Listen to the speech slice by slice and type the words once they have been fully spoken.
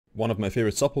One of my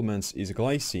favorite supplements is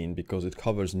glycine because it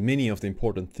covers many of the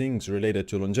important things related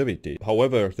to longevity.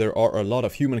 However, there are a lot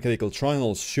of human clinical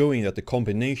trials showing that the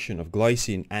combination of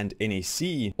glycine and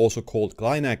NAC, also called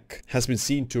NAC, has been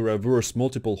seen to reverse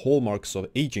multiple hallmarks of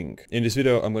aging. In this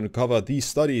video, I'm going to cover these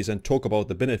studies and talk about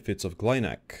the benefits of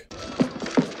NAC.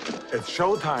 It's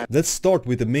showtime. Let's start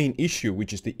with the main issue,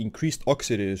 which is the increased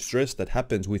oxidative stress that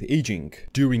happens with aging.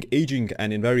 During aging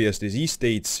and in various disease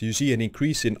states, you see an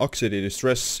increase in oxidative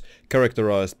stress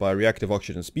characterized by reactive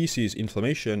oxygen species,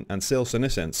 inflammation, and cell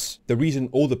senescence. The reason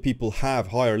older people have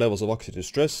higher levels of oxidative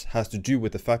stress has to do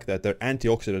with the fact that their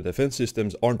antioxidant defense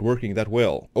systems aren't working that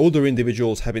well. Older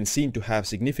individuals have been seen to have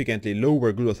significantly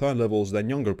lower glutathione levels than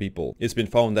younger people. It's been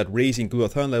found that raising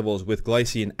glutathione levels with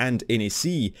glycine and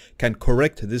NAC can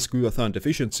correct this glutathione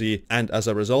deficiency and as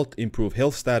a result improve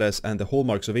health status and the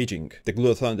hallmarks of aging. The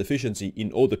glutathione deficiency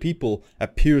in older people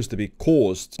appears to be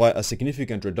caused by a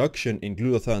significant reduction in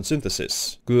glutathione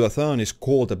synthesis. Glutathione is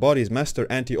called the body's master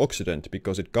antioxidant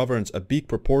because it governs a big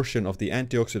proportion of the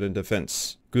antioxidant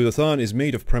defense. Glutathione is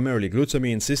made of primarily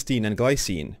glutamine, cysteine, and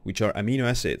glycine, which are amino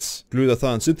acids.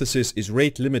 Glutathione synthesis is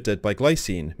rate limited by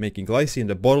glycine, making glycine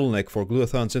the bottleneck for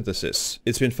glutathione synthesis.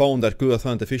 It's been found that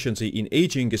glutathione deficiency in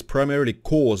aging is primarily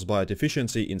caused by a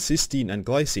deficiency in cysteine and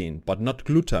glycine, but not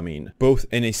glutamine.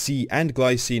 Both NAC and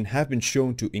glycine have been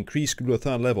shown to increase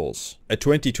glutathione levels. A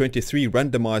 2023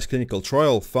 randomized clinical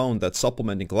trial found that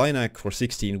supplementing NAC for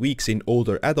 16 weeks in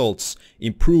older adults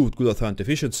improved glutathione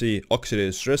deficiency,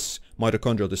 oxidative stress,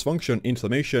 mitochondrial dysfunction,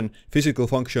 inflammation, physical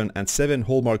function, and 7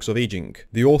 hallmarks of aging.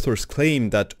 The authors claim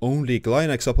that only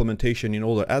NAC supplementation in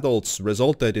older adults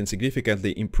resulted in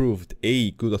significantly improved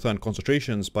glutathione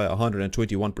concentrations by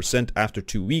 121% after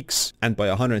 2 weeks and by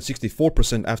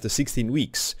 164% after 16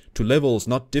 weeks, to levels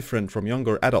not different from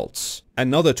younger adults.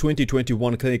 Another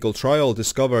 2021 clinical trial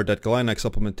discovered that NAC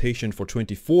supplementation for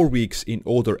 24 weeks in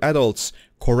older adults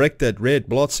corrected red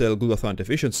blood cell glutathione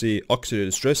deficiency,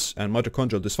 oxidative stress, and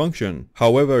mitochondrial dysfunction.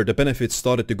 However, the benefits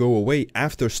started to go away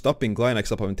after stopping NAC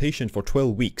supplementation for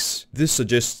 12 weeks. This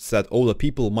suggests that older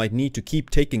people might need to keep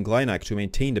taking NAC to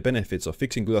maintain the benefits of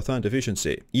fixing glutathione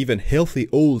deficiency. Even healthy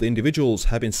old individuals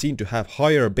have been seen to have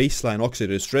higher baseline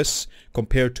oxidative stress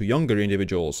compared to younger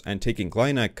individuals, and taking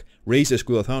NAC raises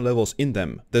glutathione levels in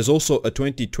them. There's also a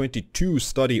 2022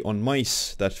 study on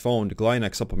mice that found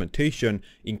NAC supplementation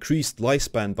increased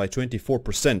lifespan by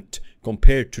 24%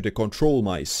 compared to the control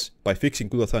mice by fixing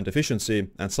glutathione deficiency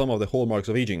and some of the hallmarks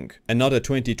of aging. Another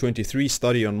 2023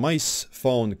 study on mice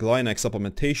found NAC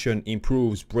supplementation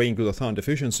improves brain glutathione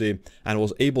deficiency and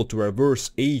was able to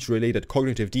reverse age-related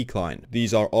cognitive decline.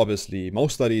 These are obviously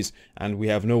mouse studies, and we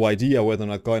have no idea whether or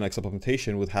not NAC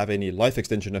supplementation would have any life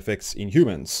extension effects in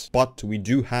humans. But we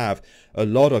do have a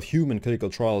lot of human clinical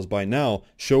trials by now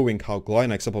showing how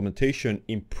NAC supplementation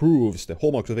improves the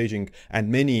hallmarks of aging and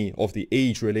many of the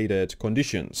age-related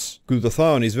conditions.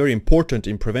 Glutathione is very important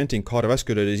in preventing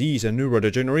cardiovascular disease and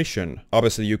neurodegeneration.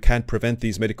 Obviously, you can't prevent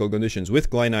these medical conditions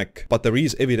with NAC, but there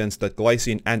is evidence that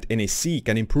glycine and NAC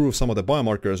can improve some of the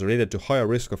biomarkers related to higher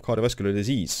risk of cardiovascular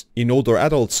disease. In older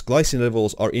adults, glycine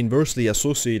levels are inversely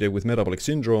associated with metabolic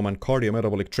syndrome and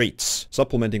cardiometabolic traits.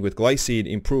 Supplementing with glycine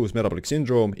improves metabolic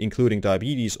syndrome, including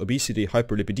diabetes, obesity,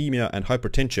 hyperlipidemia, and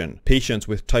hypertension. Patients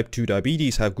with type 2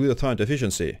 diabetes have glutathione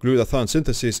deficiency. Glutathione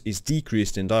synthesis is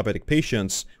decreased in diabetic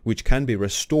patients, which can be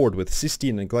restored with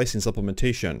cysteine and glycine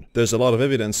supplementation. There's a lot of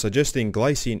evidence suggesting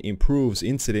glycine improves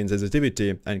insulin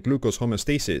sensitivity and glucose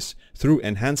homeostasis through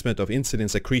enhancement of insulin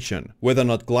secretion. Whether or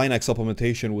not NAC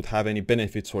supplementation would have any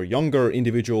benefits for younger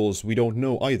individuals, we don't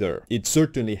know either. It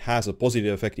certainly has a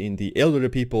positive effect in the elderly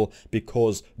people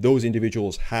because those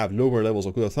individuals have lower levels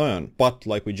of glutathione. But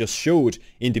like we just showed,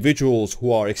 individuals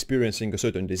who are experiencing a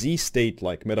certain disease state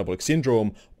like metabolic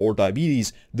syndrome or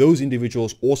diabetes, those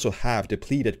individuals also have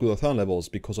depleted glutathione levels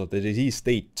because of the disease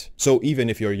state. So even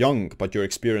if you're young but you're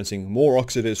experiencing more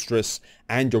oxidative stress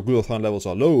and your glutathione levels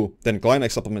are low, then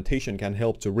NAC supplementation can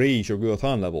help to raise your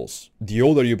glutathione levels. The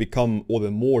older you become or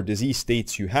the more disease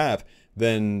states you have,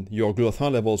 then your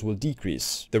glutathione levels will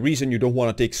decrease. The reason you don't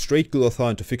want to take straight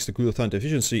glutathione to fix the glutathione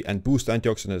deficiency and boost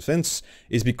antioxidant defense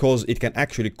is because it can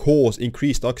actually cause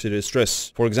increased oxidative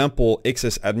stress. For example,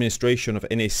 excess administration of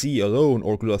NAC alone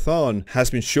or glutathione has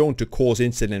been shown to cause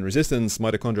insulin resistance,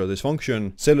 mitochondrial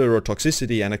dysfunction, cellular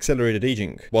toxicity, and accelerated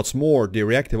aging. What's more, the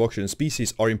reactive oxygen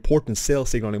species are important cell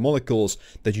signaling molecules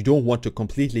that you don't want to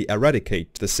completely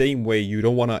eradicate, the same way you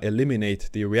don't want to eliminate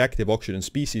the reactive oxygen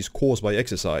species caused by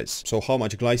exercise. So how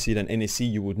much glycine and NAC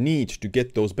you would need to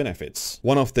get those benefits.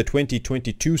 One of the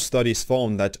 2022 studies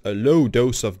found that a low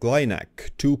dose of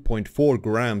NAC, 2.4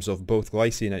 grams of both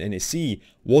glycine and NAC,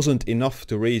 wasn't enough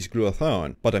to raise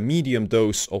glutathione, but a medium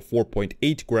dose of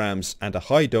 4.8 grams and a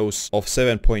high dose of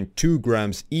 7.2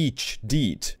 grams each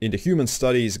did. In the human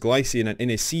studies, glycine and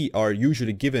NAC are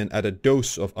usually given at a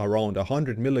dose of around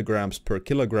 100 milligrams per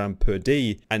kilogram per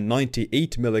day and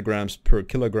 98 milligrams per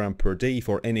kilogram per day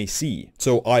for NAC.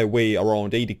 So I weigh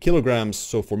around 80 kilograms,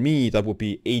 so for me that would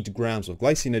be 8 grams of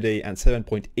glycine a day and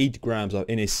 7.8 grams of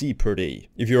NAC per day.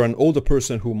 If you're an older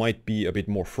person who might be a bit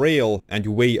more frail and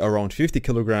you weigh around 50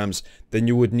 kilograms, then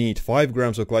you would need 5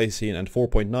 grams of glycine and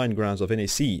 4.9 grams of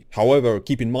NAC. However,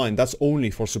 keep in mind that's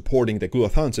only for supporting the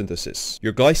glutathione synthesis.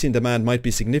 Your glycine demand might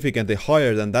be significantly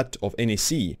higher than that of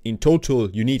NAC. In total,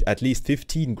 you need at least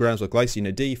 15 grams of glycine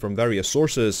a day from various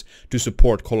sources to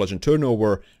support collagen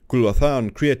turnover,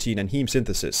 glutathione, creatine and heme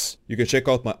synthesis. You can check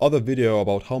out my other video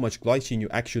about how much glycine you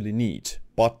actually need.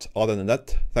 But other than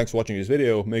that, thanks for watching this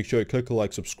video. Make sure you click the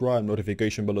like, subscribe,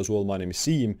 notification bell as well. My name is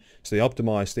Siim. Stay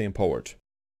optimized, stay empowered.